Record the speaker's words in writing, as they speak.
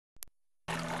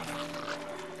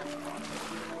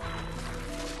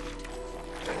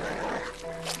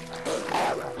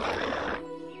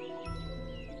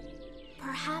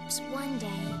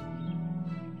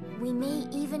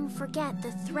forget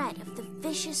the threat of the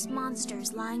vicious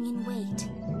monsters lying in wait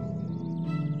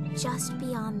just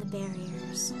beyond the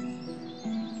barriers.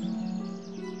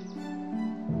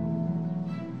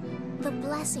 The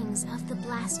blessings of the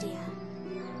Blastia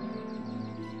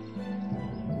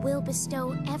will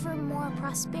bestow ever more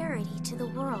prosperity to the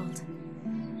world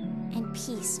and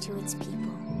peace to its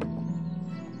people.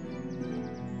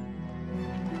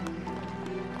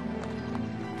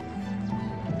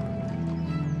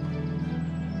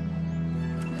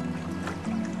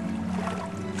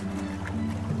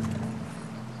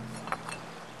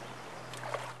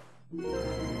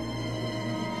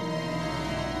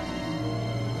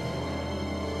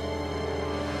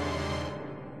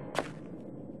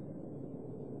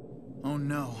 Oh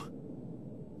no.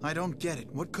 I don't get it.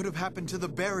 What could have happened to the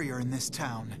barrier in this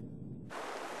town?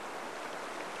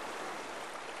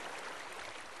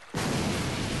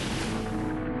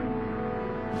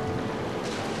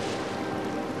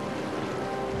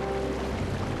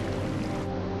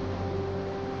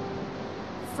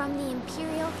 From the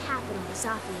Imperial capital,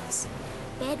 Zophius,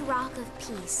 bedrock of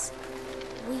peace,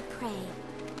 we pray,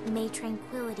 may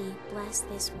tranquility bless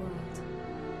this world.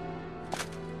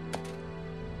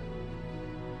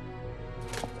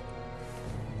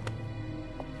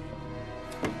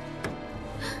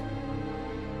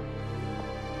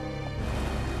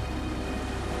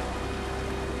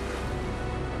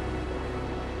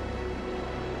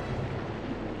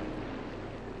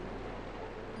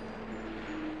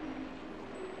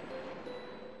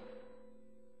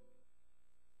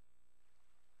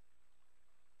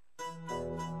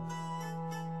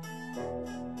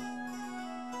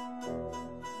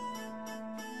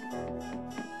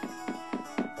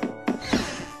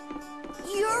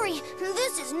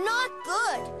 This is not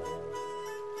good!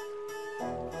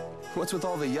 What's with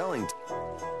all the yelling?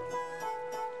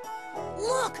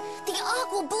 Look! The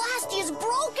Aqua Blastia is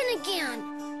broken again!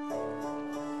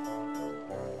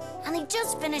 And they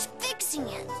just finished fixing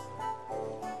it.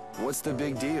 What's the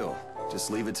big deal? Just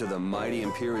leave it to the mighty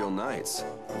Imperial Knights.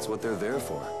 That's what they're there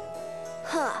for.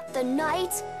 Huh, the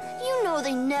Knights? You know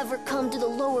they never come to the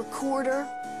lower quarter.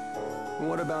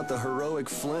 What about the heroic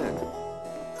Flynn?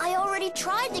 I already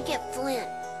tried to get Flint.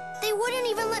 They wouldn't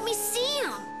even let me see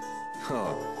him.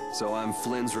 Oh, so I'm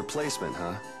Flynn's replacement,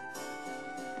 huh?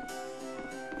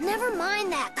 Never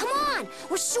mind that. Come on,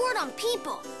 we're short on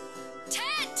people.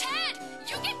 Ted!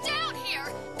 You get down here!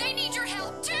 They need your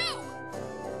help, too!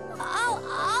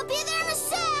 I'll be there in a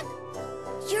sec.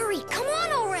 Yuri, come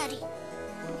on already.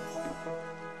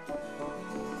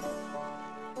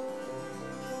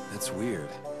 That's weird.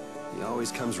 He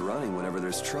always comes running whenever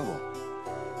there's trouble.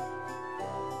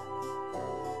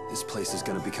 This place is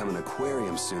gonna become an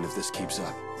aquarium soon if this keeps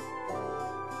up.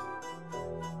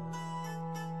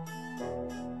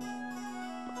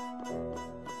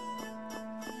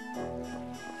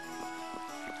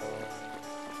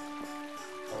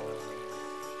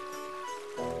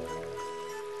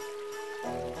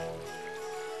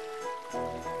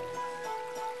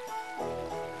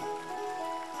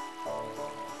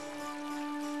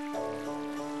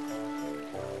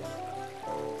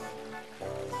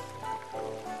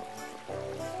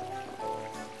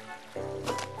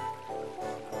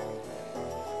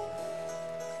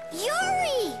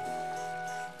 Yuri!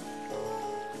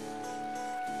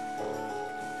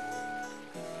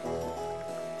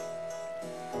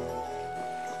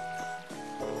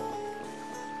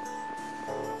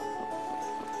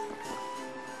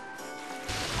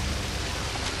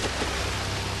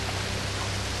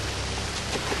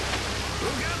 Who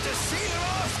got the seal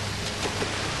off?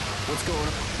 What's going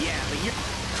on? Yeah, but you...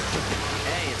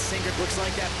 Hey, it's Singert looks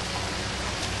like that.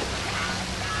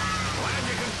 Glad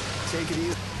you can... Take it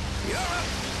easy. You're up.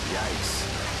 Yikes.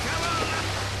 Come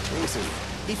on. Listen,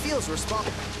 He feels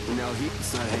responsible. no,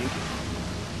 it's not Hank.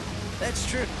 That's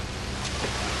true.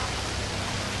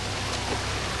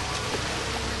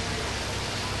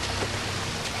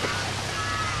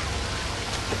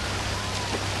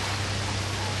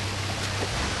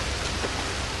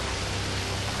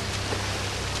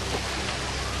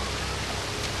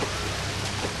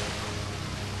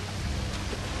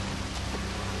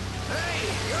 Hey,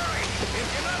 Yuri, if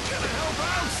you're not gonna help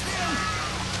out, then...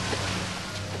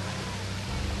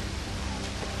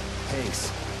 Hanks.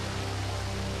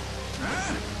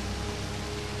 Huh?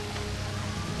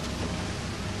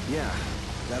 Yeah,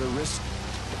 that arist...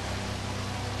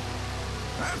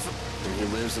 That's... And he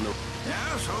lives in the...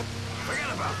 Yeah, so forget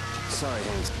about it. Sorry,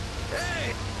 Hanks.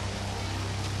 Hey!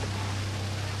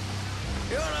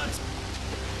 You're not...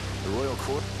 The Royal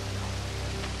Court...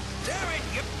 Damn it,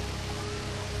 you...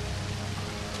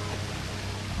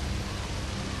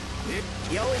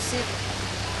 You always seem...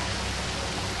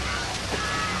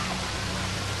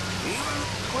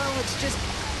 Well, it's just...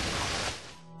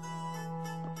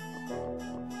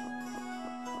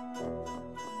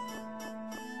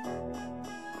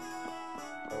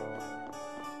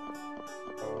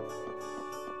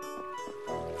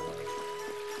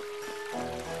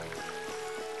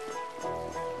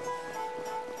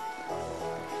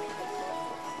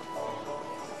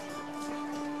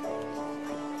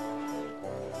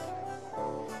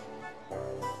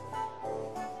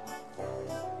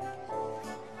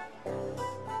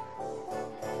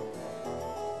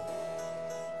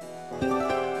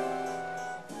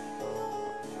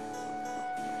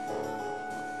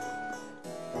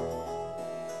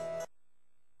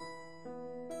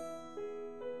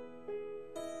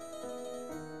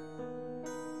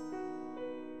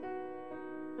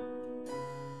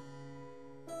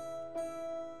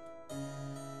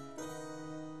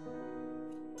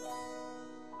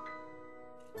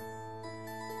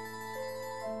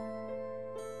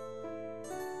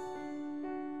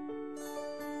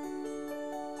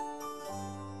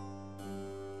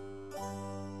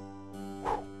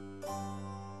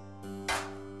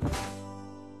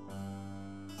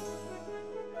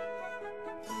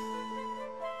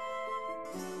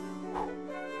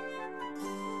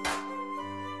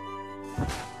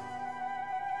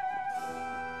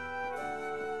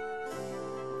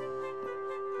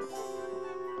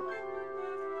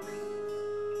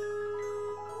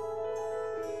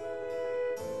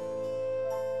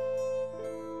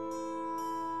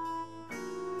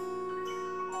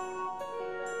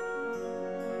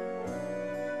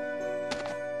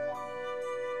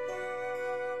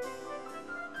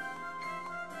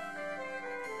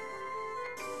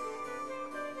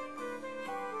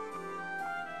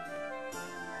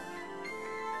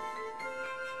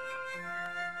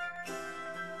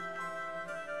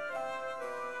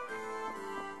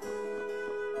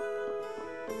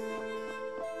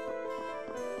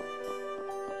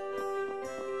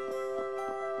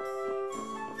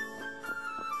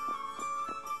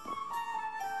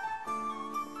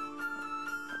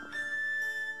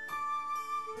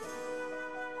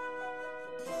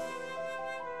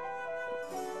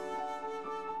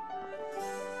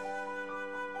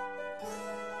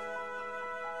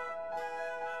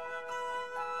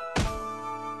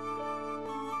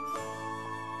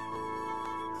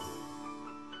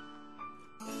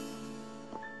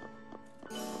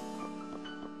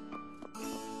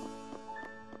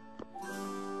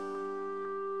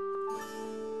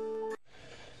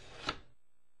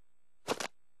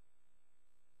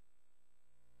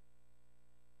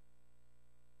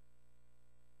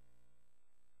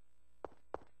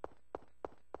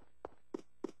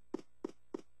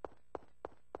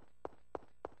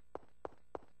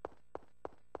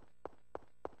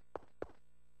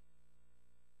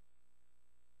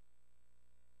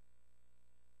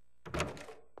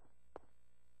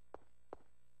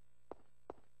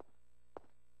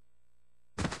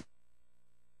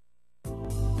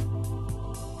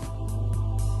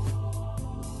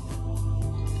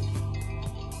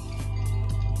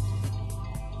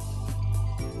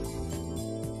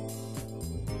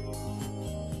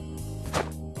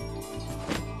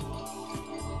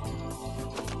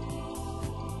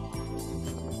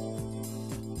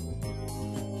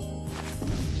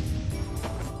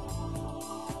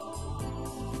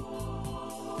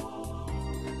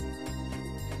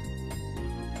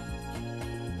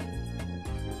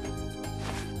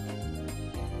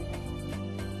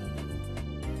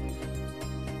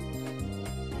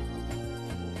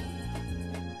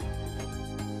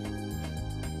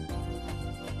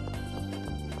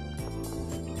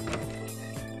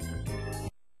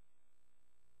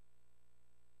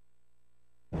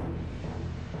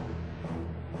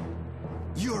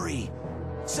 Yuri!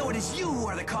 So it is you who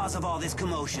are the cause of all this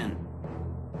commotion!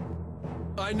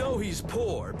 I know he's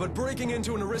poor, but breaking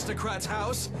into an aristocrat's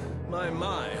house? My,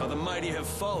 how the mighty have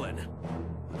fallen.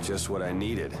 Just what I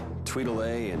needed. Tweedle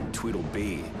A and Tweedle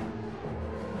B.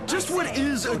 Just what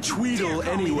is a Tweedle,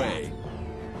 anyway?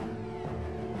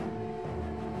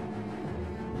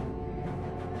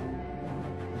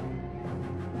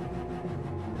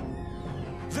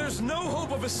 There's no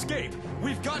hope of escape!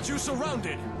 We've got you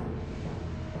surrounded!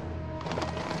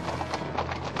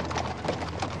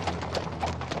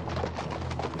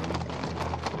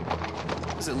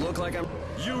 Does it look like I'm...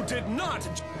 You did not!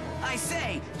 I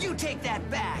say, you take that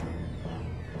back!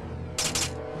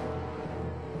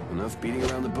 Enough beating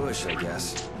around the bush, I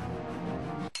guess.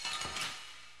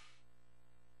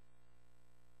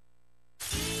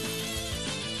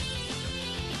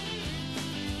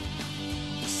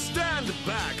 Stand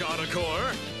back,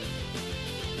 Autocore!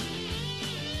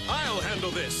 I'll handle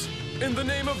this, in the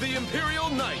name of the Imperial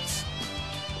Knights!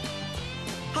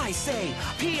 I say,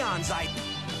 peons,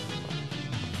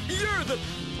 You're the...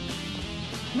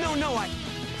 No, I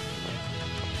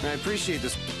appreciate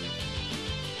this.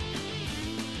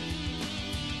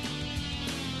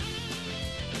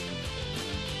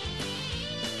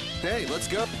 Hey, let's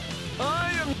go.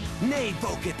 I am... Nay,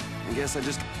 Vulcan. I guess I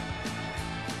just...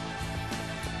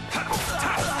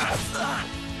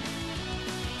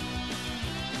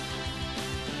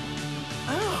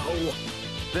 Ow!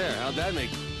 There, how'd that make...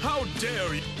 How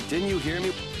dare you! Didn't you hear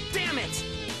me? Damn it!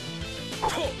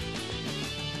 Oh,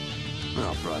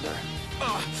 Oh, brother.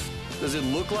 ah, Does it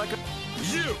look like a...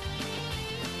 you!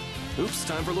 Oops,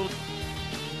 time for a little...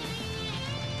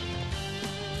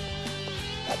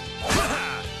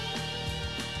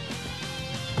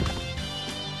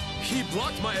 He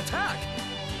blocked my attack!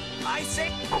 I say...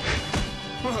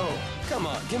 Whoa, come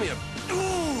on, give me a...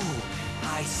 Ooh!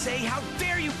 I say, how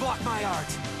dare you block my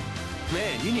art!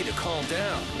 Man, you need to calm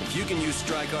down. If you can use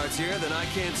strike arts here, then I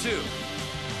can too.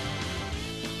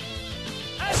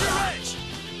 Azure Edge!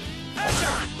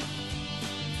 Azure!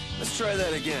 Let's try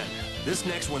that again. This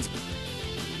next one's...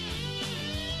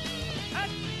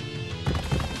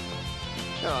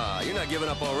 Ah, you're not giving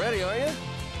up already, are you?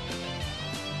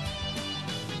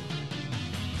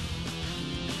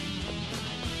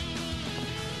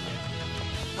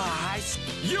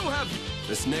 You have...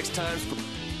 This next time's...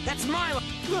 That's my...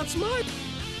 That's my...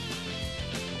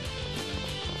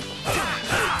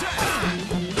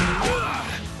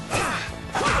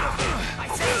 I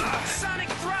say, Sonic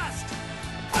Thrust!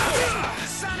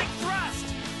 Sonic Thrust!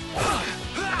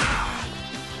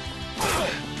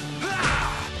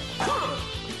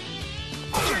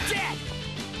 You're dead!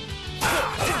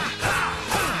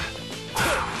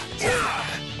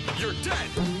 You're dead!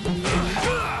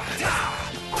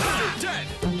 You're dead!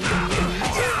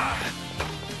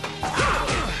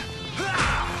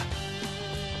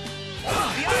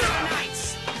 The Art of the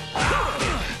Knights!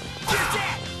 You're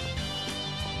dead!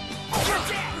 You're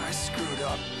dead! I screwed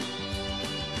up.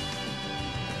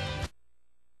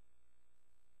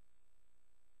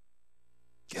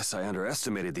 Guess I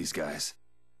underestimated these guys.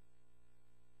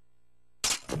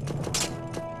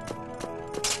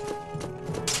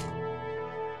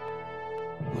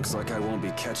 Looks like I won't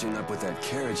be catching up with that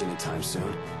carriage anytime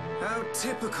soon. How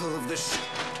typical of the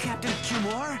Captain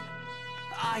Cumore?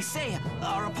 I say,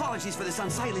 our apologies for this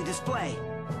unsightly display.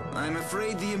 I'm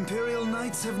afraid the Imperial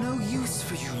Knights have no use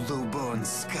for you low-born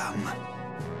scum.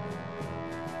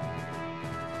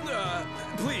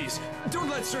 Please, don't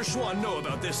let Sir Schwan know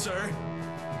about this, sir.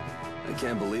 I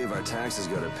can't believe our taxes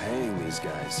go to paying these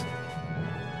guys.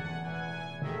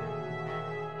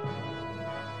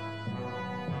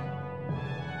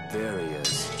 There he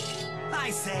is. I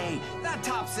say, that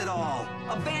tops it all.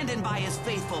 Abandoned by his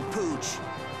faithful pooch.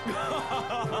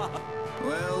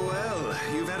 Well,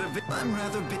 you've had a bit... I'm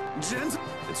rather gentle.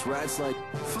 It's rats like...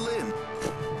 Flynn.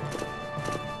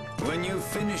 When you've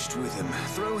finished with him,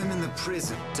 throw him in the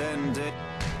prison. 10 days.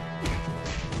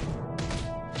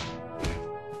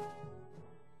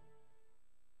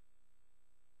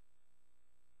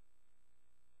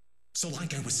 So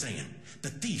like I was saying, the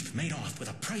thief made off with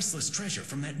a priceless treasure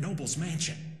from that noble's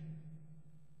mansion.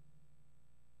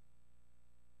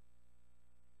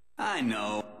 I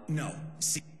know. No,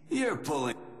 see... You're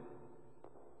pulling...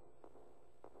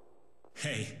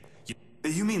 Hey,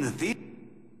 You mean the thief?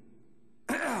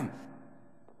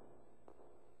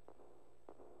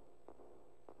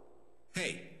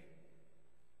 Hey,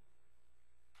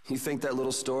 You think that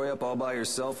little story up all by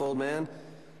yourself, old man?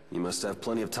 You must have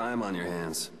plenty of time on your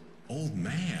hands. old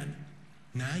man.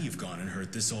 Now you've gone and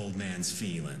hurt this old man's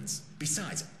feelings.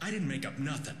 Besides, I didn't make up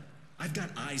nothing. I've got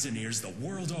eyes and ears the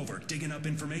world over digging up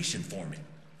information for me.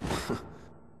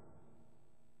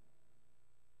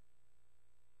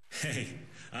 Hey,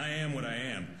 I am what I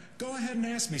am. Go ahead and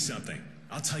ask me something.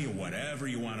 I'll tell you whatever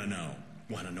you want to know.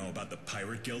 Want to know about the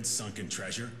Pirate Guild's sunken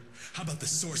treasure? How about the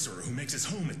sorcerer who makes his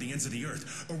home at the ends of the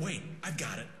earth? Or wait, I've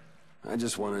got it. I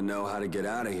just want to know how to get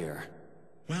out of here.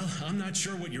 Well, I'm not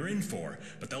sure what you're in for,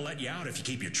 but they'll let you out if you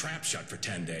keep your trap shut for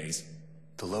 10 days.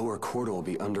 The lower quarter will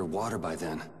be underwater by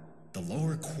then. The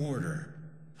lower quarter.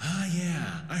 Ah,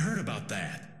 yeah, I heard about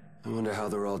that. I wonder how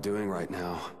they're all doing right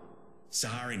now.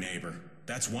 Sorry, neighbor.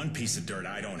 That's one piece of dirt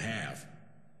I don't have.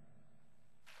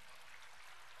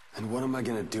 And what am I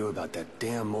gonna do about that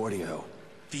damn Mordio?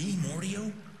 The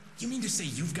Mordio? You mean to say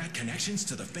you've got connections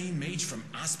to the famed mage from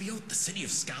Ospio, the city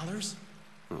of scholars?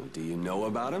 Oh, do you know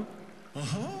about him?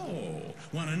 Oh,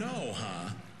 wanna know, huh?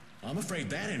 I'm afraid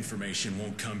that information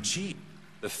won't come cheap.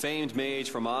 The famed mage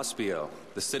from Ospio,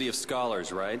 the city of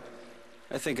scholars, right?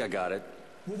 I think I got it.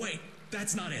 Well, wait,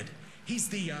 that's not it. He's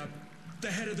the The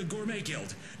head of the Gourmet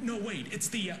Guild. No, wait, it's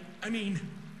the, I mean...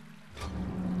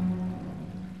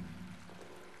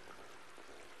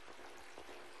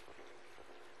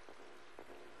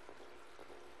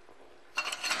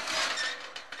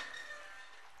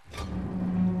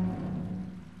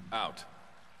 Out.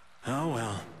 Oh,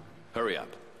 well. Hurry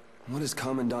up. What is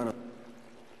Commandant...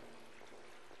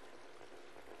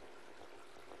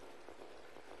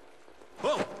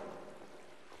 Whoa!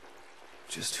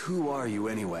 Just who are you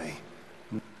anyway?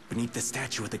 Beneath the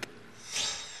statue of the...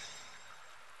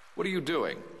 What are you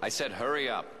doing? I said hurry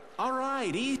up. All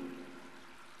right,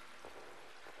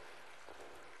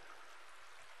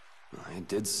 I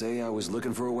did say I was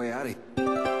looking for a way out of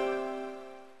here.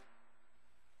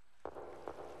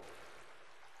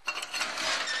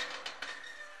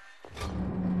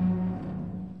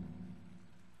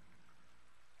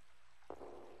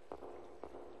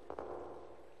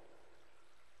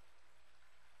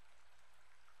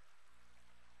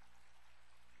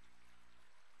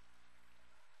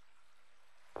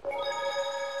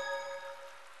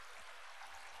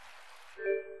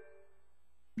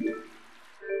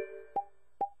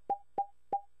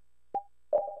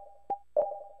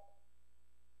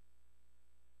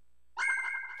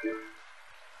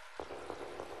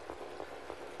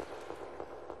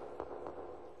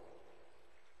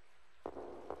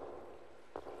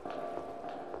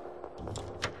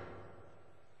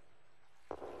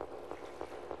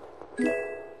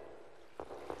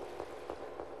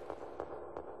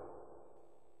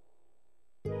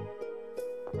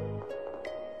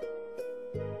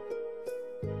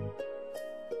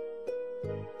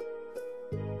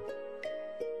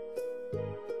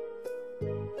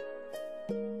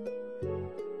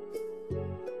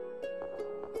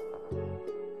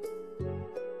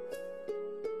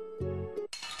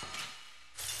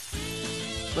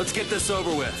 Let's get this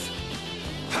over with.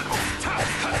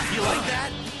 You like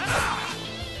that?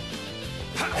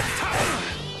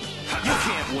 You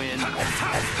can't win. You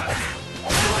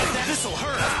like that? This'll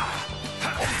hurt.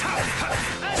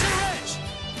 Azure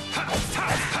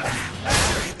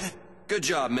Edge! Good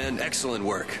job, men. Excellent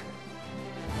work.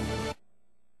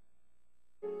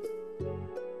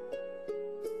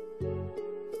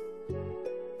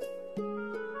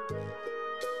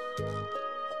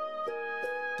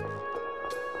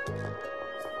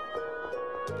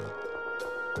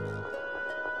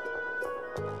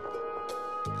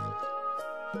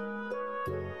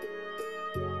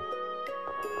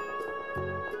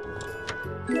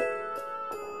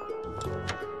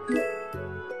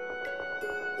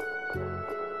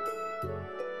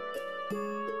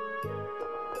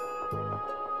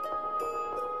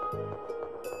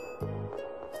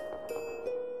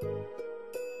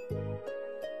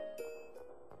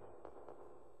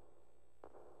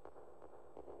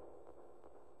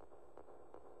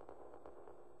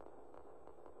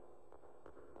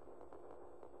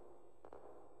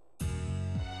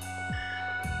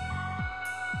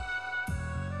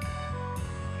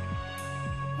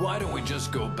 Why don't we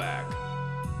just go back?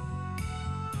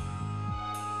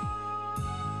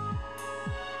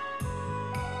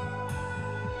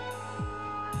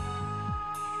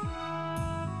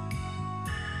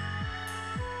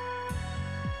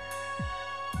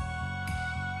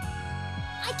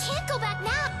 I can't go back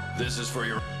now. This is for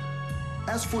your...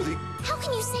 As for the... How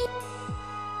can you say...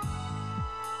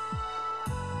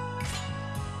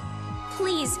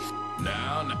 Please.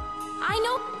 Now, I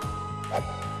know.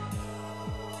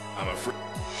 I'm afraid...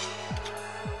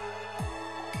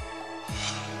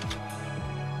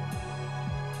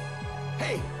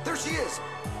 Hey, there she is!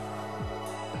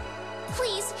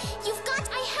 Please, you've got...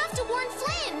 I have to warn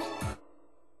Flynn!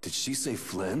 Did she say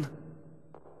Flynn?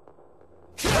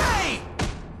 Hey!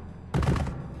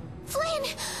 Flynn!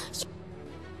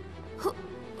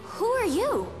 Who are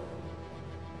you?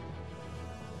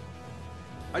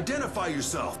 Identify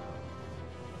yourself!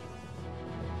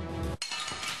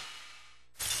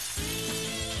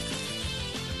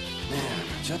 Man,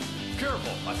 just...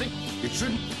 Careful, I think... It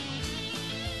shouldn't...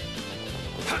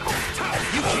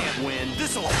 You can't win.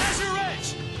 This'll... Azure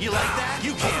Edge! You like that?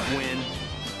 You can't win.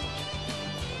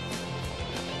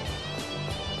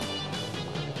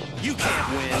 You can't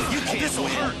win. You can't This'll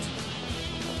win. Hurt.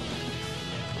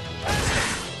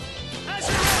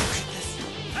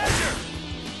 Azure!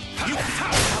 You...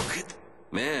 How could...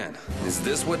 Man, is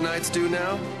this what knights do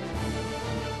now?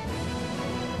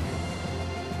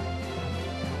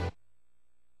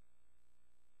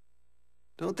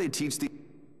 Don't they teach the...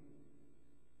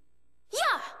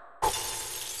 Yeah!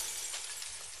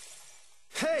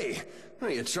 Hey! Are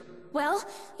you Well,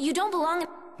 you don't belong in...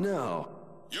 No.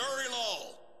 Yuri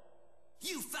Lowell!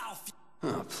 You foul...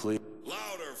 Oh, please.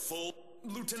 Louder, fool!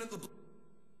 Lieutenant LeBlanc.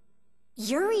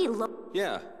 Yuri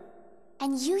Yeah,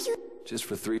 And you just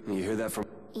for 3. You hear that from...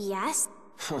 Yes?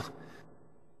 Huh.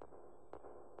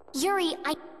 Yuri,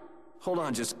 Hold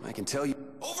on, I can tell you...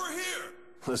 Over here!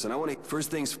 Listen, I want to... First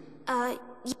things...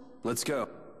 Let's go.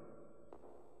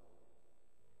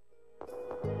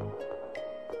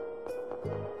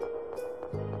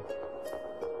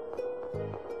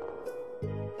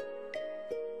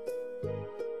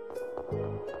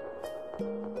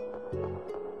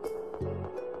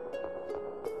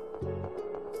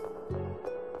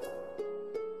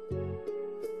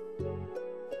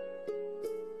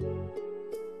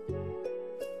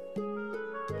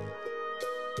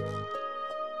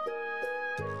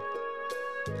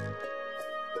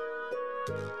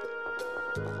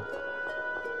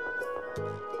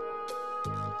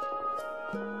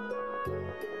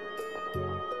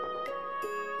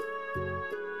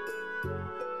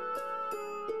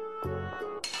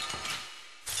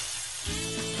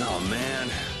 Oh, man.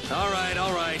 All right,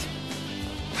 all right.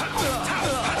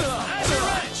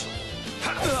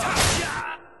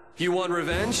 You want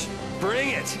revenge? Bring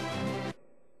it!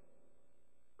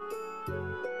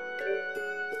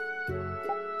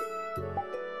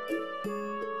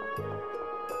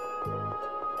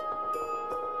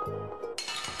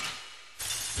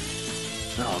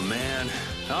 Oh, man.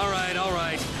 All right, all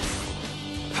right.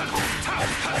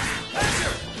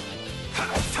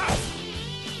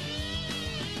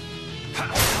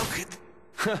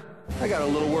 I got a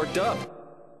little worked up.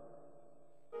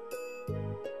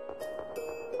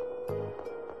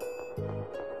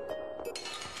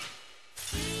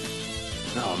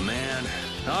 Oh, man.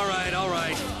 All right, all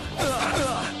right.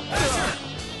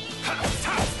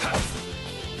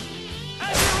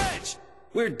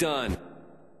 We're done.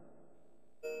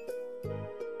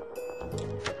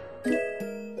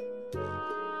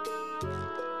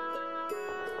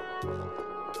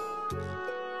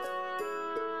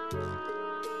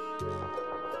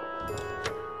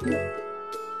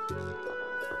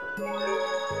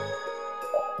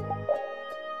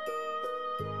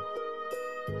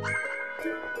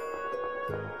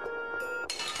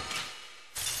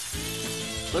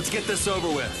 Let's get this over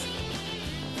with.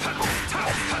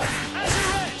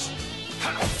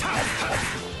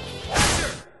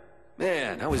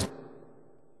 Man, I was...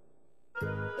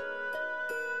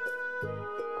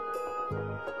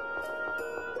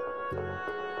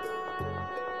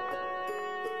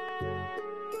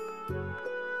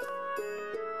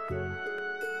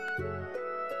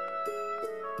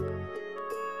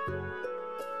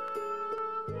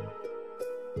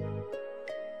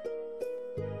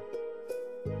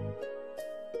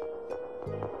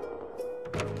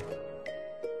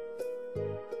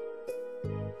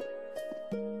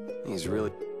 He's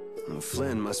really...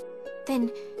 Flynn must...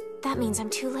 Then that means I'm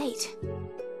too late.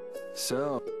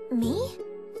 So... Me?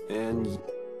 And...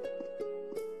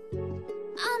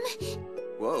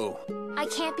 Whoa. I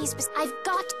can't be I've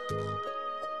got...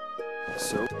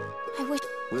 So... I wish...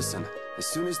 Listen, as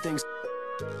soon as things...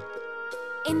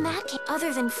 In that case,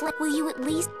 other than Flynn, will you at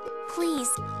least... Please...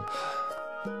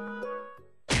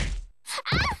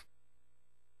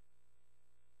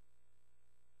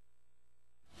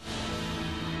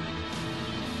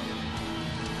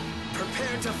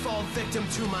 Prepare to fall victim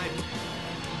to my...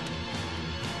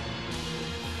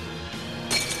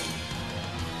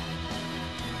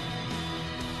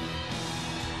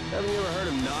 Haven't you ever heard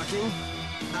him knocking?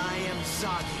 I am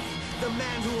Zagi, the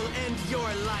man who will end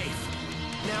your life.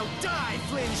 Now die,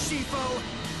 Flynn Shifo!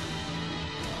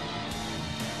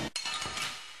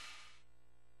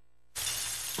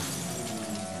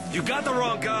 You got the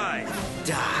wrong guy!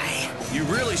 Die. You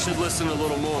really should listen a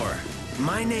little more.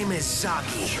 My name is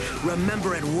Zagi.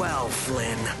 Remember it well,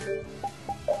 Flynn.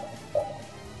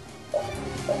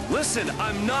 Listen,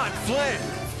 I'm not Flynn!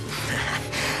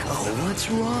 Oh, what's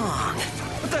wrong?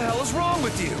 What the hell is wrong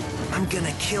with you? I'm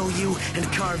gonna kill you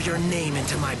and carve your name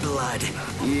into my blood.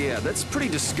 Yeah, that's pretty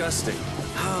disgusting.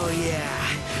 Oh,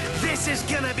 yeah. This is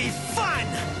gonna be fun!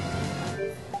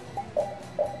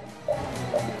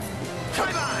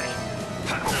 Bye-bye!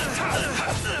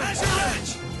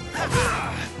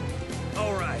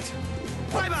 All right.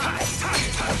 Bye-bye!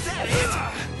 That it?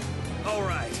 All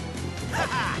right.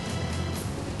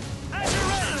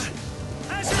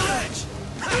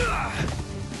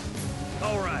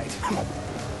 All right.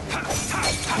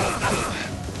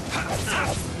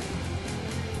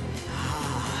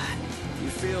 You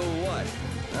feel what?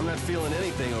 I'm not feeling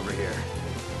anything over here.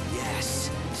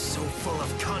 Yes, so full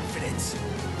of confidence.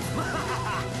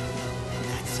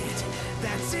 That's it.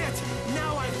 That's it.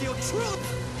 Now I feel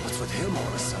truth. What's with him all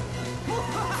of a sudden?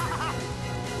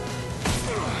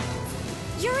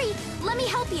 Yuri, let me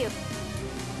help you.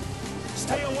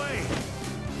 Stay away!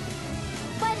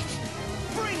 But...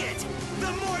 Bring it!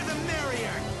 The more the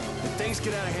merrier! If things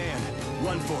get out of hand,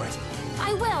 run for it.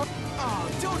 I will. Oh,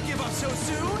 don't give up so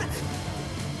soon!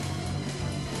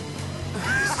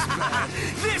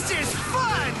 This is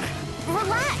fun!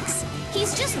 Relax.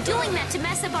 He's just doing that to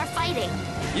mess up our fighting.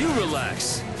 You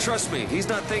relax. Trust me, he's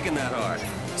not thinking that hard.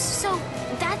 So,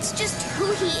 that's just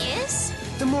who he is?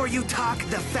 The more you talk,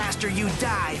 the faster you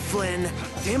die, Flynn.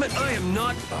 Damn it, I am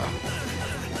not...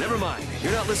 Never mind,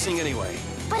 you're not listening anyway.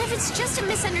 But if it's just a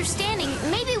misunderstanding,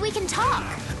 maybe we can talk.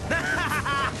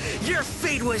 Your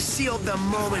fate was sealed the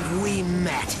moment we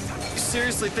met. You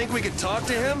seriously think we could talk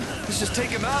to him? Let's just take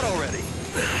him out already.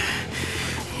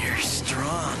 You're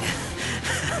strong.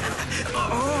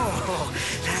 Oh,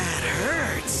 that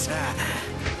hurts.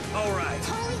 All right.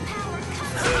 Holy power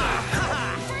comes.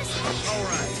 First All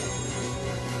right.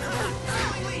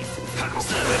 Falling leaf.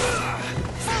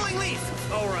 Falling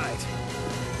leaf. All right.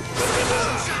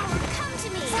 shower, come to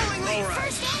me. Falling leaf.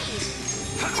 First aid.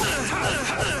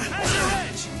 Azure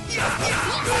edge.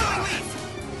 Falling leaf.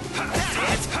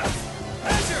 That's it.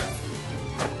 Azure.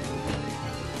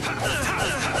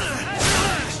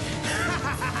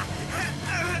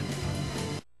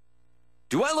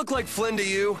 Do I look like Flynn to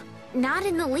you? Not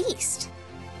in the least.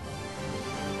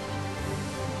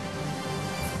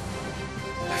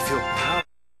 I feel power.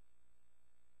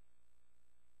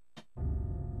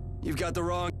 You've got the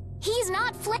wrong... He's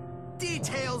not Flynn.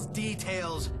 Details,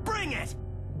 details. Bring it.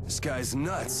 This guy's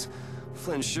nuts.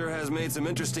 Flynn sure has made some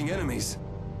interesting enemies.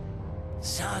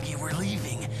 Soggy, we're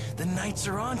leaving. The Knights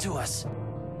are onto us.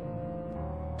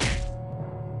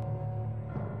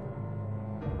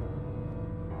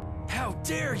 How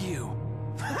dare you!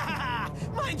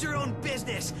 Mind your own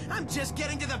business! I'm just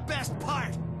getting to the best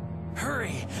part!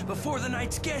 Hurry, before the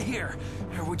Knights get here!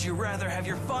 Or would you rather have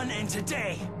your fun end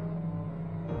today?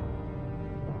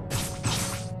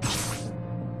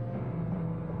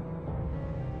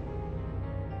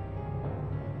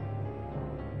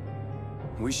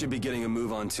 We should be getting a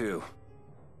move on too.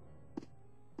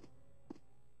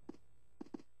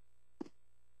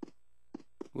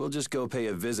 We'll just go pay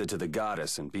a visit to the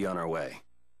goddess and be on our way.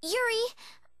 Yuri!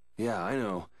 Yeah, I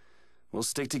know. We'll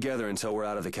stick together until we're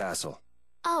out of the castle.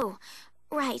 Oh,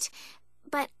 right.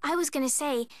 But I was gonna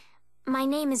say, my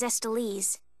name is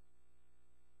Estelise.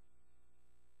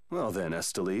 Well then,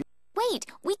 Estelise. Wait,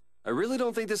 I really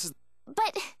don't think this is...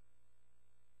 But...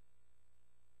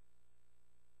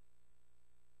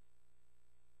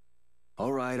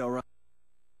 All right, all right.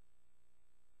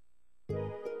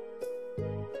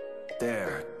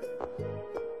 There.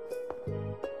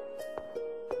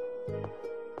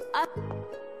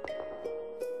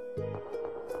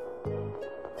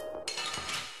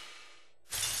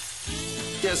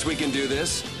 Guess we can do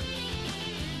this.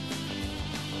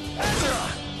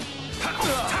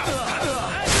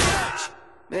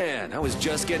 Man, I was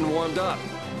just getting warmed up.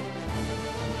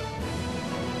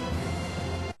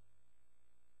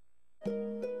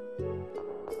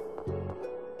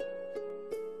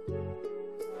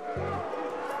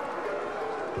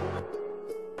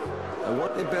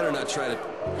 They better not try to...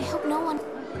 I hope no one...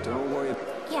 Don't worry.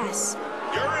 Yes.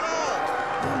 You're it all!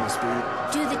 That must be...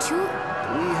 Do the two...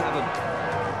 We have a...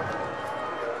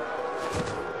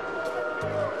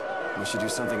 We should do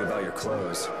something about your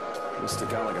clothes. They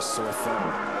stick out like a sore thumb.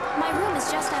 My room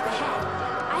is just up ahead.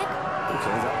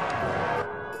 Okay, that...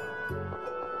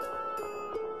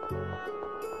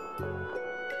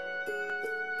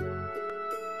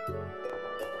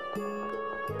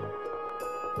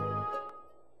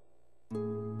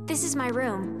 This is my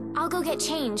room. I'll go get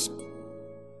changed.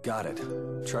 Got it.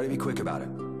 Try to be quick about it.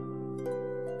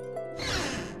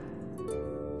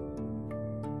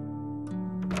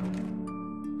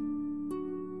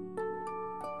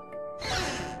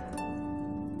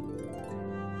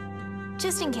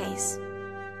 Just in case.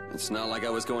 It's not like I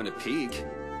was going to peek.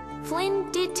 Flynn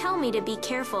did tell me to be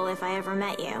careful if I ever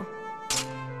met you.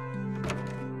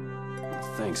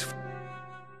 Thanks.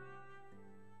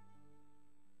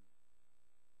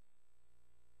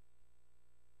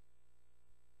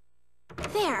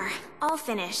 There, all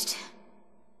finished.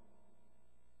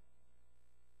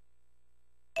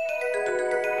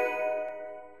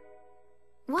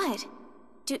 What?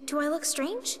 Do I look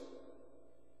strange?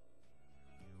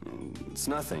 It's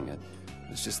nothing. I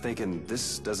was just thinking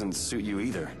this doesn't suit you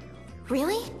either.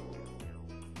 Really?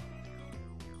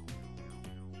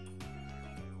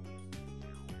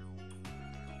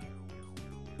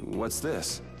 What's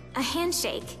this? A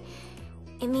handshake.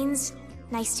 It means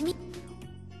nice to meet.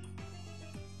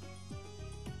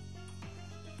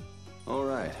 All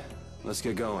right, let's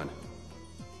get going.